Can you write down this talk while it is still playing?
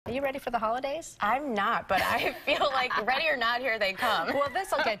Are you ready for the holidays? I'm not, but I feel like ready or not, here they come. Well,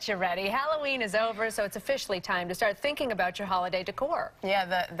 this will get you ready. Halloween is over, so it's officially time to start thinking about your holiday decor.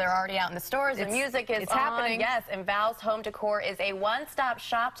 Yeah, they're already out in the stores. The music is happening. Yes, and Val's Home Decor is a one-stop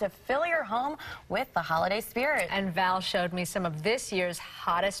shop to fill your home with the holiday spirit. And Val showed me some of this year's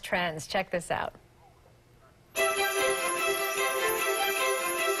hottest trends. Check this out.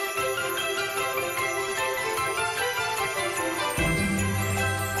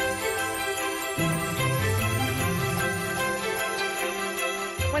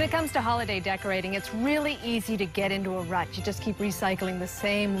 When it comes to holiday decorating, it's really easy to get into a rut. You just keep recycling the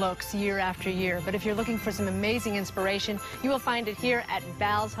same looks year after year. But if you're looking for some amazing inspiration, you will find it here at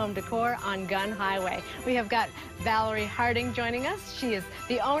Val's Home Decor on Gun Highway. We have got Valerie Harding joining us. She is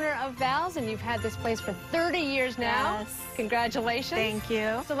the owner of Val's, and you've had this place for 30 years now. Yes. Congratulations. Thank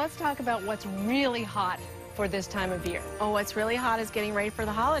you. So let's talk about what's really hot for this time of year. Oh, what's really hot is getting ready for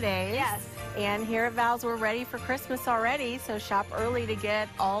the holidays. Yes. And here at Val's, we're ready for Christmas already, so shop early to get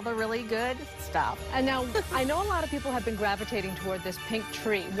all the really good stuff. And now, I know a lot of people have been gravitating toward this pink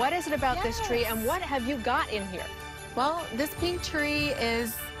tree. What is it about this tree, and what have you got in here? Well, this pink tree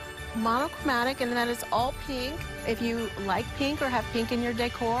is monochromatic in that it's all pink. If you like pink or have pink in your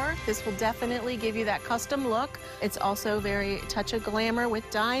decor, this will definitely give you that custom look. It's also very touch of glamour with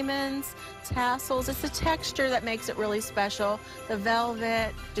diamonds, tassels. It's the texture that makes it really special. The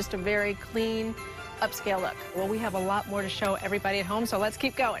velvet, just a very clean, upscale look. Well, we have a lot more to show everybody at home, so let's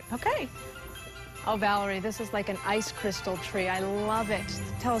keep going. Okay. Oh, Valerie, this is like an ice crystal tree. I love it.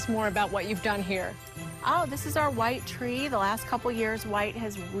 Tell us more about what you've done here. Oh, this is our white tree. The last couple years, white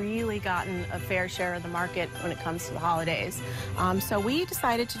has really gotten a fair share of the market when it comes to the holidays. So we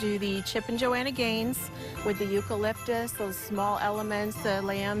decided to do the Chip and Joanna Gaines with the eucalyptus, those small elements, the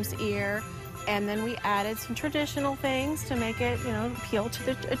lamb's ear, and then we added some traditional things to make it, you know, appeal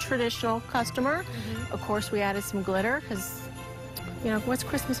to a traditional customer. Of course, we added some glitter because, you know, what's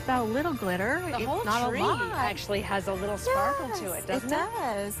Christmas without a little glitter? The whole tree actually has a little sparkle to it, doesn't it? It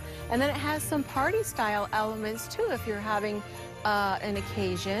does. And then it has some party-style elements, too. If you're having an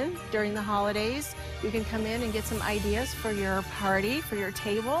occasion during the holidays, you can come in and get some ideas for your party, for your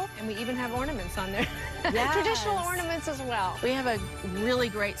table. And we even have ornaments on there. Yes. Traditional ornaments as well. We have a really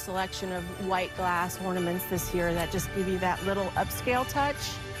great selection of white glass ornaments this year that just give you that little upscale touch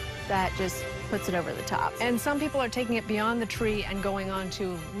that just puts it over the top. And some people are taking it beyond the tree and going on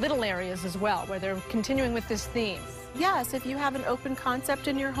to little areas as well, where they're continuing with this theme. Yes, if you have an open concept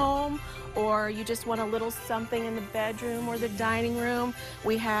in your home, or you just want a little something in the bedroom or the dining room,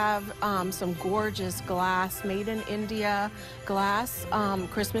 we have some gorgeous glass, made in India glass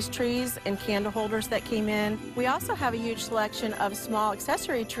Christmas trees and candle holders that came in. We also have a huge selection of small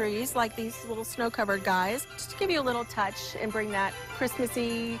accessory trees, like these little snow-covered guys, just to give you a little touch and bring that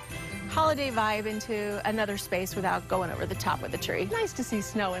Christmassy holiday vibe into another space without going over the top of the tree. Nice to see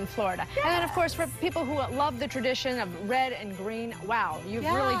snow in Florida. Yes. And then, of course, for people who love the tradition of red and green, wow, you've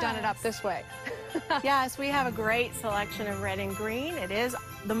really done it up this way. Yes, we have a great selection of red and green. It is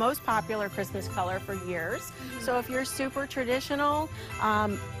the most popular Christmas color for years. So if you're super traditional,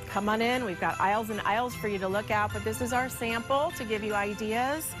 come on in. We've got aisles and aisles for you to look at, but this is our sample to give you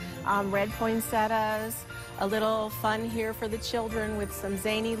ideas. Red poinsettias, a little fun here for the children with some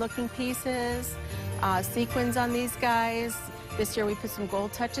zany looking pieces, sequins on these guys. This year we put some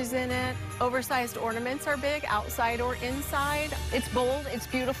gold touches in it. Oversized ornaments are big, outside or inside. It's bold, it's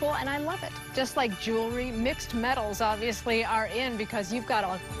beautiful, and I love it. Just like jewelry, mixed metals obviously are in because you've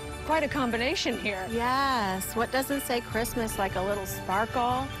got quite a combination here. Yes, what doesn't say Christmas like a little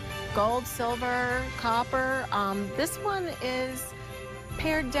sparkle? Gold, silver, copper. This one is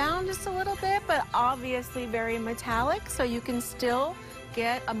pared down just a little bit, but obviously very metallic, so you can still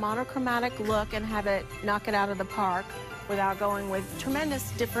get a monochromatic look and have it knock it out of the park without going with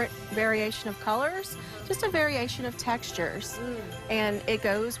tremendous different variation of colors, just a variation of textures. And it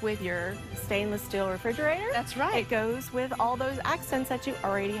goes with your stainless steel refrigerator. That's right. It goes with all those accents that you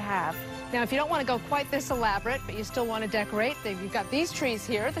already have. Now, if you don't want to go quite this elaborate, but you still want to decorate, you've got these trees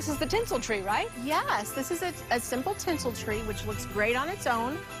here. This is the tinsel tree, right? Yes, this is a simple tinsel tree, which looks great on its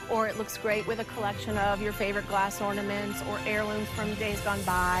own, or it looks great with a collection of your favorite glass ornaments or heirlooms from days gone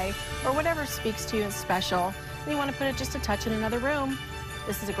by, or whatever speaks to you as special. And you want to put it just a touch in another room.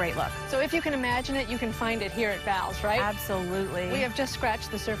 This is a great look. So if you can imagine it, you can find it here at Val's, right? Absolutely. We have just scratched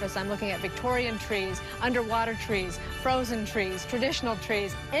the surface. I'm looking at Victorian trees, underwater trees, frozen trees, traditional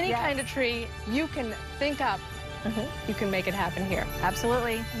trees, any kind of tree you can think up. You can make it happen here.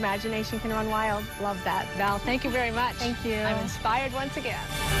 Absolutely. Imagination can run wild. Love that. Val, thank you very much. Thank you. I'm inspired once again.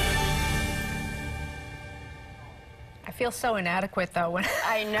 I feel so inadequate, though, when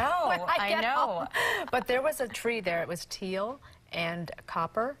I know, when I know. Home. But there was a tree there. It was teal and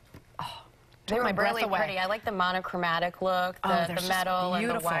copper. Oh, They took were my breath really away. pretty. I like the monochromatic look, the metal and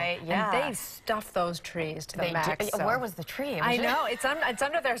the white. Yeah. And they stuffed those trees to the max. So. Where was the tree? I know. It's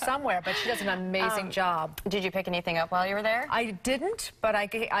under there somewhere, but she does an amazing job. Did you pick anything up while you were there? I didn't, but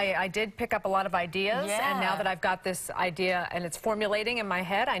I did pick up a lot of ideas. Yeah. And now that I've got this idea and it's formulating in my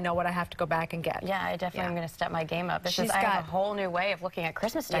head, I know what I have to go back and get. Yeah, I definitely am going to step my game up. I have a whole new way of looking at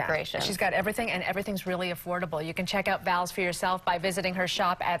Christmas decorations. She's got everything, and everything's really affordable. You can check out Val's for yourself by visiting her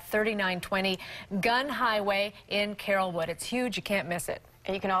shop at 3920 Gun Highway in Carrollwood. It's huge. You can't miss it.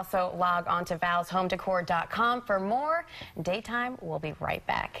 And you can also log on to valshomedecor.com for more. Daytime, we'll be right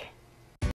back.